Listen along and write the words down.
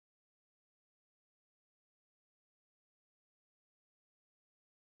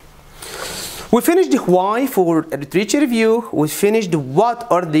We finished why for literature review. We finished what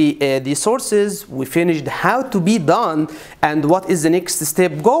are the sources. We finished how to be done and what is the next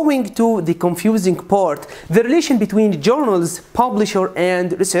step. Going to the confusing part, the relation between journals, publisher,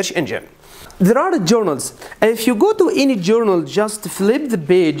 and research engine. There are journals. If you go to any journal, just flip the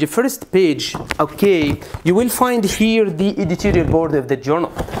page, first page, okay, you will find here the editorial board of the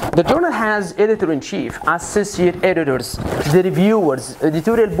journal. The journal has editor-in-chief, associate editors, the reviewers,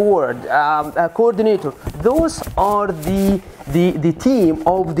 editorial board, coordinator. Those are the team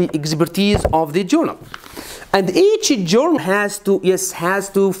of the expertise of the journal. And each journal has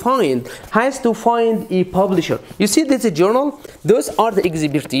to find a publisher. You see, there's a journal. Those are the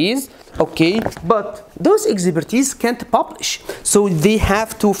expertise, okay. But those expertise can't publish, so they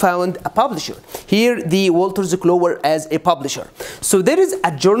have to find a publisher. Here, the Walters Clover as a publisher. So there is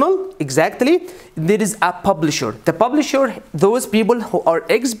a journal, exactly. There is a publisher. The publisher, those people who are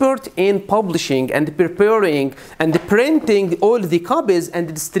expert in publishing and preparing and printing all the copies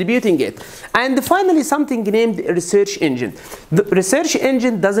and distributing it. And finally, something named research engine. The research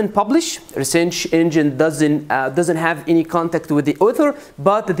engine doesn't publish. Research engine doesn't have any contact with the author,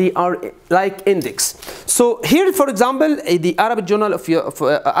 but they are like index. So here, for example, the Arab Journal of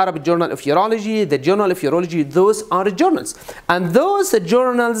Urology, the Journal of Urology, those are journals, and those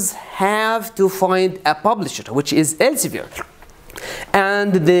journals have to find a publisher, which is Elsevier.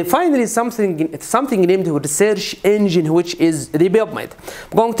 And finally something named research engine, which is the PubMed.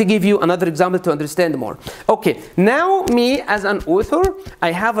 I'm going to give you another example to understand more. Okay, now me as an author,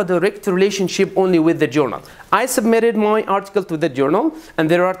 I have a direct relationship only with the journal. I submitted my article to the journal, and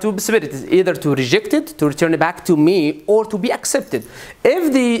there are two possibilities: either to reject it, to return it back to me, or to be accepted.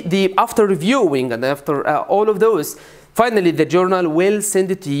 If after reviewing and after all of those, finally, the journal will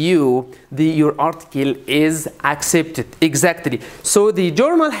send it to you, your article is accepted. Exactly. So the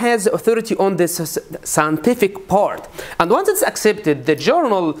journal has authority on this scientific part. And once it's accepted, the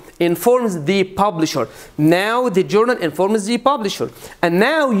journal informs the publisher. Now the journal informs the publisher. And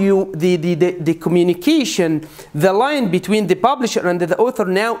now the communication, the line between the publisher and the author,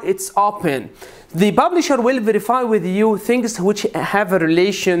 now it's open. The publisher will verify with you things which have a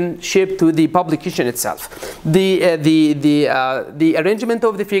relationship to the publication itself. The arrangement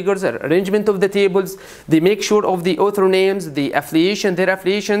of the figures, arrangement of the tables, the make sure of the author names, the affiliation, their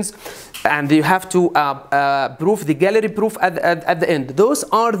affiliations, and you have to proof the gallery proof at the end. Those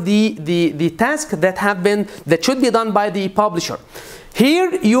are the tasks that should be done by the publisher.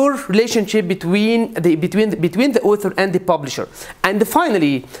 Here, your relationship between the author and the publisher. And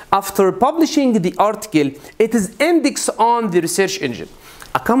finally, after publishing the article, it is indexed on the research engine.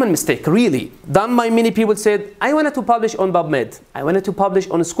 A common mistake, really, done by many people said, I wanted to publish on PubMed, I wanted to publish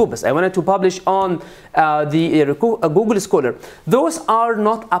on Scopus, I wanted to publish on Google Scholar. Those are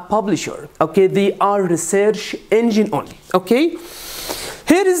not a publisher, okay? They are research engine only, okay?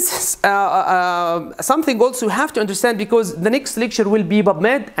 Here is something also you have to understand, because the next lecture will be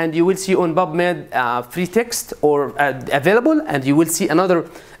PubMed, and you will see on PubMed free text or available, and you will see another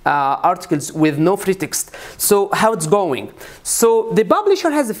articles with no free text. So how it's going? So the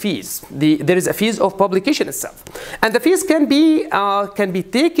publisher has a fees. There is a fees of publication itself, and the fees can be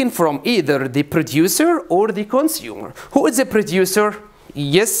taken from either the producer or the consumer. Who is the producer?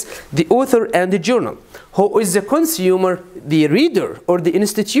 Yes, the author and the journal. Who is the consumer? The reader or the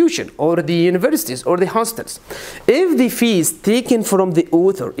institution or the universities or the hostels. If the fees taken from the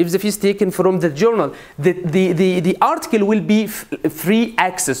author, if the fees taken from the journal, the article will be free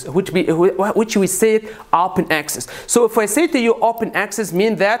access, which we say open access. So if I say to you open access,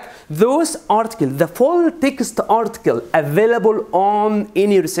 mean that those articles, the full text article, available on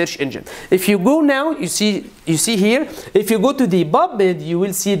any research engine. If you go now, you see here, if you go to the PubMed, you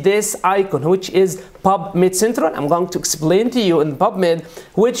will see this icon, which is PubMed Central. I'm going to explain to you in PubMed,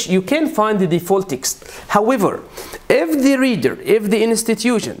 which you can find the default text. However, if the reader, if the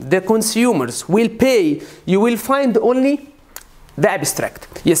institution, the consumers will pay, you will find only the abstract.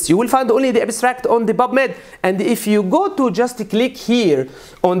 Yes, you will find only the abstract on the PubMed. And if you go to just click here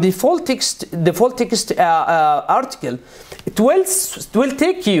on the full text article, it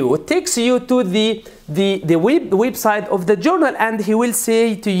takes you to the website of the journal, and he will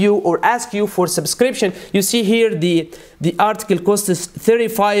say to you or ask you for subscription. You see here the article costs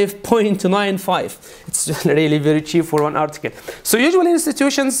 35.95. It's really very cheap for one article. So usually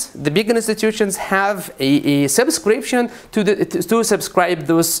institutions, the big institutions, have a subscription to subscribe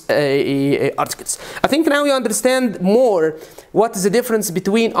those articles. I think now you understand more what is the difference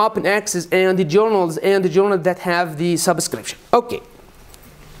between open access and the journals that have the subscription. Okay.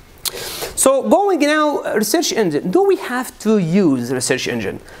 So going now, research engine. Do we have to use research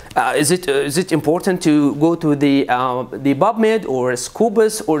engine? Is it important to go to the PubMed or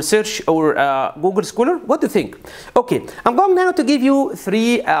Scopus or search or Google Scholar? What do you think? Okay, I'm going now to give you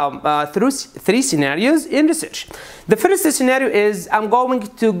three scenarios in research. The first scenario is I'm going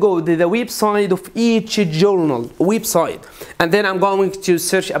to go to the website of each journal website, and then I'm going to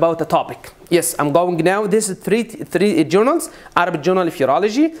search about a topic. Yes, I'm going now. This is three journals: Arab Journal of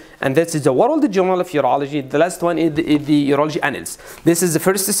Urology, and this is the World Journal of Urology. The last one is the Urology Annals. This is the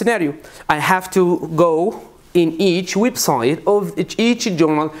first scenario. I have to go in each website of each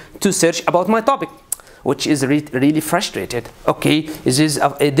journal to search about my topic, which is really frustrated. Okay,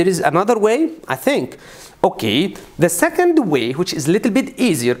 there is another way, I think. Okay, the second way, which is a little bit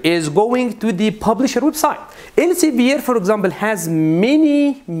easier, is going to the publisher website. Elsevier, for example, has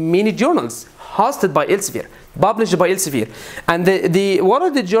many journals hosted by Elsevier, published by Elsevier, and the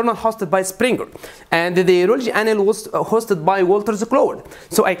World Journal hosted by Springer, and the Urology Annal was hosted by Walters Cloud.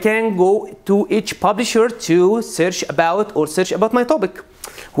 So I can go to each publisher to search about my topic,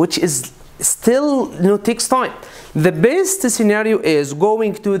 which is still takes time. The best scenario is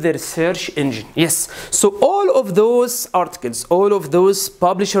going to the research engine. Yes, so all of those articles, all of those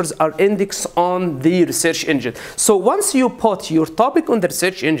publishers are indexed on the research engine. So once you put your topic on the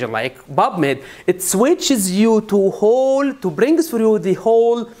research engine like PubMed, it switches you to brings for you the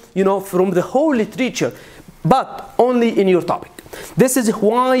whole, from the whole literature, but only in your topic. This is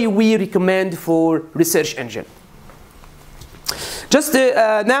why we recommend for research engine. Just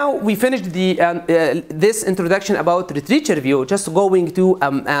now we finished this introduction about literature review. Just going to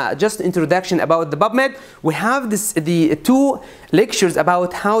just introduction about the PubMed. We have the two lectures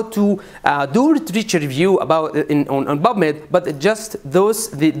about how to do literature review about on PubMed, but just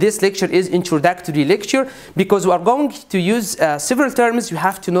this lecture is introductory lecture because we are going to use several terms you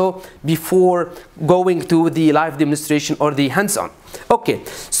have to know before going to the live demonstration or the hands-on. Okay,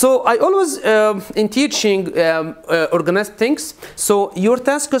 so I always in teaching organize things. So your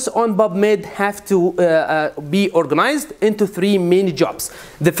tasks on PubMed have to be organized into three main jobs.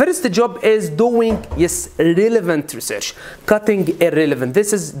 The first job is doing relevant research, cutting irrelevant.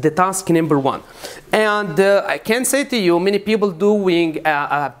 This is the task number one. And I can say to you, many people doing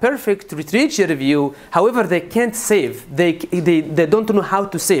a perfect literature review, however, they can't save. They don't know how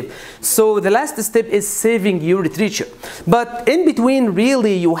to save. So the last step is saving your literature. But in between,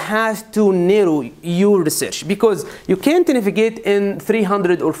 really, you have to narrow your research because you can't navigate in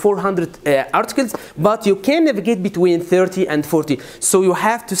 300 or 400 articles, but you can navigate between 30 and 40. So you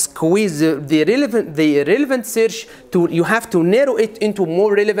have to squeeze the relevant search you have to narrow it into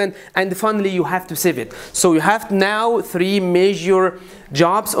more relevant, and finally you have to save it. So you have now three major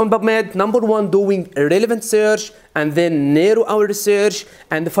jobs on PubMed. Number one, doing a relevant search, and then narrow our research,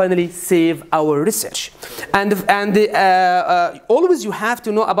 and finally save our research. And always you have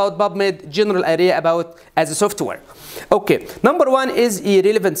to know about PubMed general area about as a software. Okay, number one is a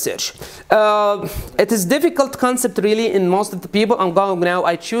relevant search. It is difficult concept really in most of the people.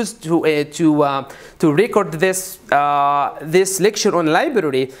 I choose to record this this lecture on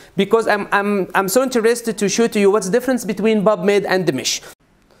library because I'm so interested to show to you what's the difference between PubMed and the mesh.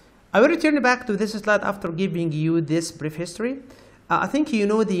 I will return back to this slide after giving you this brief history. I think you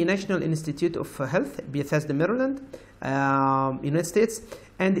know the National Institute of Health, Bethesda, Maryland, United States,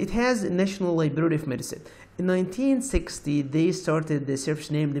 and it has a National Library of Medicine. In 1960, they started the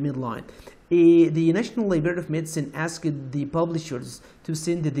service named Midline. The National Library of Medicine asked the publishers to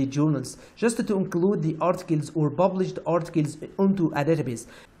send the journals just to include the articles or published articles onto a database.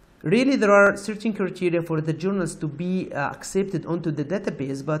 Really, there are certain criteria for the journals to be accepted onto the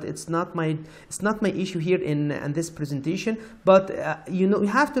database, but it's not my issue here in this presentation. But you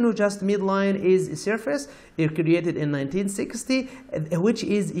have to know just Midline is a service created in 1960, which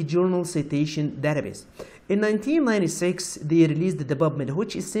is a journal citation database. In 1996, they released the PubMed,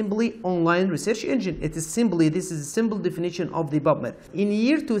 which is simply online research engine. This is a simple definition of the PubMed. In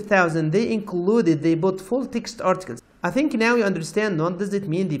year 2000, they put full text articles. I think now you understand what does it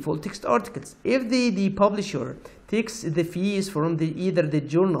mean, the full text articles. If the publisher takes the fees from either the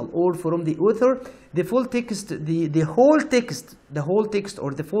journal or from the author, the full text, the whole text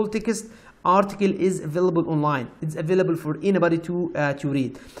or the full text article is available online. It's available for anybody to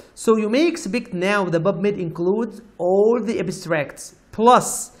read. So you may expect now the PubMed includes all the abstracts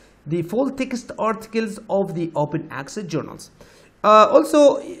plus the full text articles of the open access journals.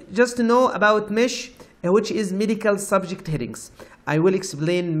 Also, just to know about MESH, which is medical subject headings. I will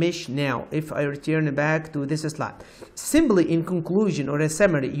explain mesh now if I return back to this slide. Simply in conclusion or a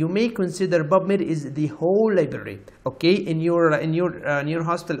summary, you may consider PubMed is the whole library. Okay, in your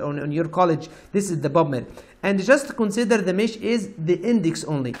hospital or in your college, this is the PubMed. And just consider the mesh is the index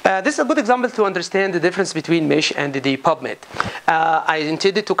only. This is a good example to understand the difference between mesh and the PubMed. I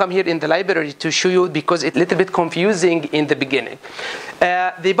intended to come here in the library to show you because it's a little bit confusing in the beginning.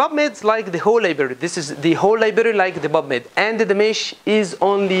 The PubMed is like the whole library. This is the whole library like the PubMed, and the mesh is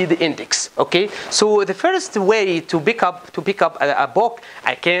only the index. Okay, so the first way to pick up a book,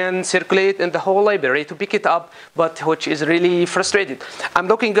 I can circulate in the whole library to pick it up, but which is really frustrating. I'm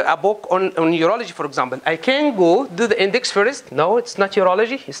looking at a book on urology, for example. I can go do the index first. No, it's not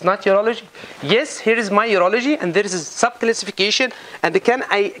urology. It's not urology. Yes, here is my urology, and there is a sub-classification, and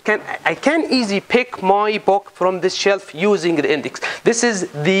I can easily pick my book from this shelf using the index. This is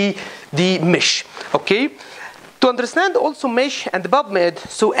the mesh. Okay. To understand also mesh and PubMed,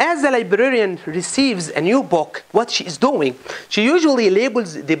 so as the librarian receives a new book, what she is doing, she usually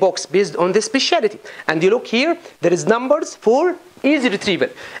labels the books based on the specialty. And you look here, there is numbers for easy retrieval.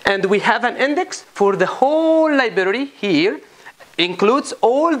 And we have an index for the whole library here, includes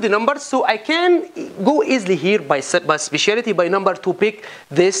all the numbers, so I can go easily here by specialty, by number to pick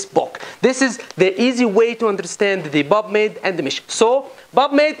this book. This is the easy way to understand the PubMed and the mesh. So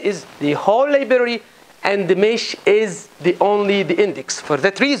PubMed is the whole library, and the mesh is only the index. For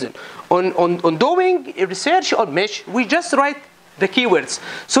that reason, on doing research on mesh, we just write the keywords.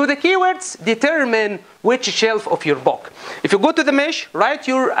 So the keywords determine which shelf of your book. If you go to the mesh, write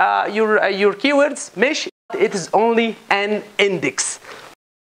your keywords, mesh, it is only an index.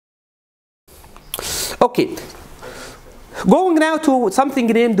 Okay. Going now to something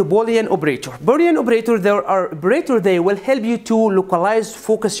named the Boolean operator. Boolean operator, they will help you to localize,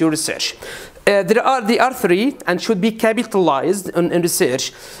 focus your research. There are three and should be capitalized in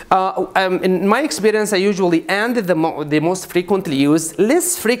research. In my experience, I usually and the most frequently used.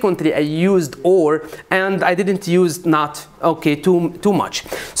 Less frequently, I used or, and I didn't use not. Okay, too much.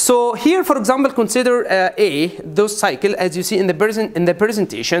 So here, for example, consider those cycle as you see in the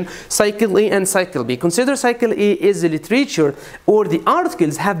presentation, cycle A and cycle B. Consider cycle A is the literature or the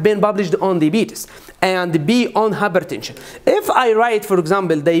articles have been published on diabetes, and B on hypertension. If I write, for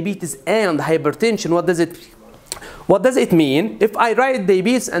example, diabetes and hypertension, what does it mean? If I write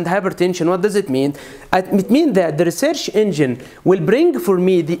diabetes and hypertension, what does it mean? It means that the research engine will bring for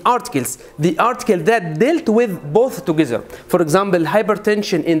me the article that dealt with both together. For example,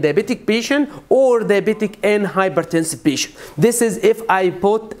 hypertension in diabetic patient or diabetic and hypertensive patient. This is if I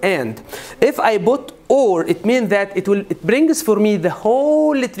put and. If I put or, it means that it brings for me the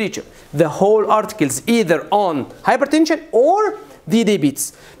whole literature, the whole articles, either on hypertension or the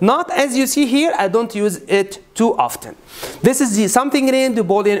diabetes. Not as you see here, I don't use it too often. This is something named the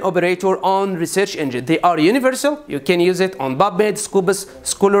Boolean operator on research engine. They are universal. You can use it on PubMed, Scopus,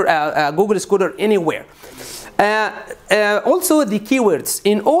 Scholar, Google Scholar, anywhere. Also the keywords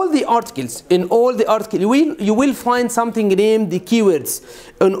in all the articles, you will find something named the keywords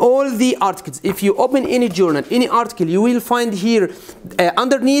in all the articles. If you open any journal, any article, you will find here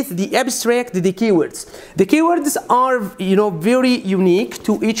underneath the abstract the keywords. The keywords are very unique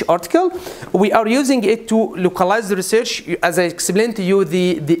to each article. We are using it to localize the research. As I explained to you,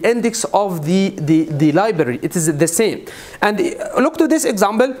 the index of the library, it is the same. And look to this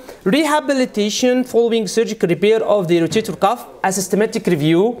example: rehabilitation following surgical repair of the rotator cuff, a systematic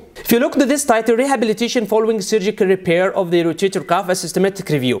review. If you look to this title, rehabilitation following surgical repair of the rotator cuff, a systematic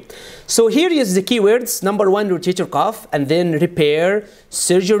review. So here is the keywords: number one, rotator cuff, and then repair,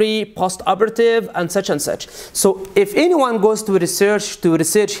 surgery, post-operative, and such and such. So if anyone goes to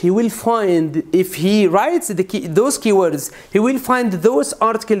research, he will find, if he writes those keywords, he will find those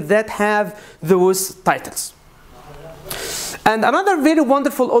articles that have those titles. And another very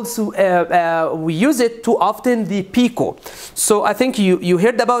wonderful also, we use it too often, the PICO. So I think you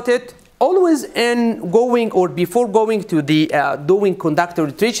heard about it. Always in going or before going to the conduct a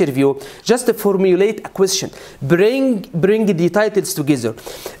literature review, just to formulate a question. Bring the titles together.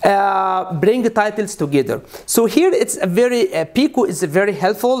 Bring the titles together. So here it's a very PICO is very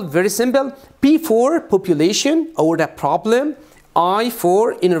helpful, very simple. P for population or the problem. I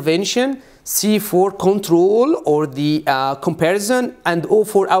for intervention. C for control or the comparison, and O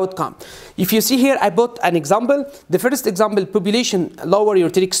for outcome. If you see here, I put an example. The first example, population, lower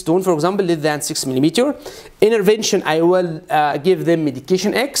ureteric stone, for example, less than 6 millimeter. Intervention, I will give them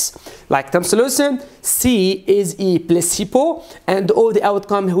medication X, like tamsulosin. C is a placebo, and O the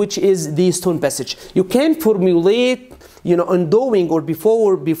outcome, which is the stone passage. You can formulate, on doing or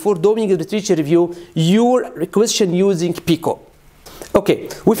before doing a literature review, your question using PICO. Okay,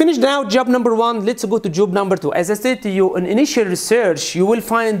 we finished now job number 1. Let's go to job number 2. As I said to you, in initial research, you will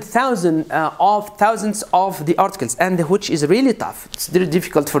find thousands of the articles, and which is really tough. It's very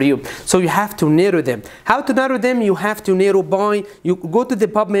difficult for you. So you have to narrow them. How to narrow them? You have to narrow by, you go to the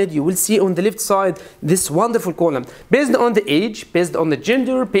PubMed, you will see on the left side this wonderful column. Based on the age, based on the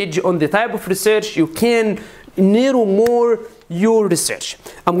gender, based on the type of research, you can narrow more your research.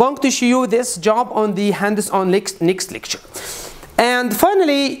 I'm going to show you this job on the hands-on next lecture. And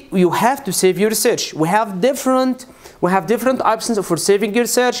finally, you have to save your research. We have different options for saving your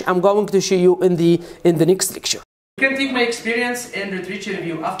research. I'm going to show you in the next lecture. You can take my experience in literature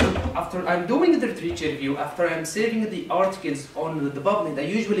review. After I'm doing the literature review, after I'm saving the articles on the PubMed, I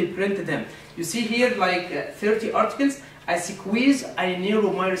usually print them. You see here like 30 articles. I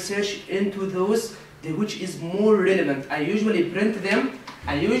narrow my research into those which is more relevant. I usually print them,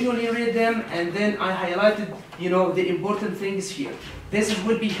 I usually read them, and then I highlighted, the important things here. This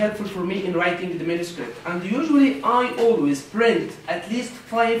will be helpful for me in writing the manuscript. And usually I always print at least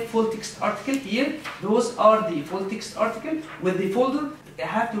 5 full text articles here. Those are the full text articles with the folder. I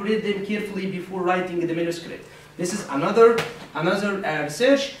have to read them carefully before writing the manuscript. This is another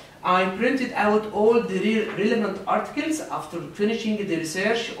research. I printed out all the relevant articles after finishing the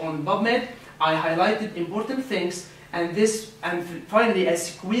research on PubMed. I highlighted important things, and finally I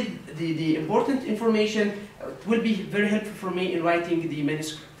squeezed the important information. It will be very helpful for me in writing the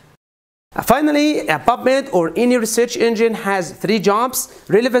manuscript. Finally, PubMed or any research engine has 3 jobs: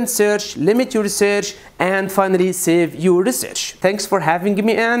 relevant search, limit your research, and finally save your research. Thanks for having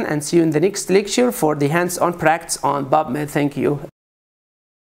me in, and see you in the next lecture for the hands-on practice on PubMed. Thank you.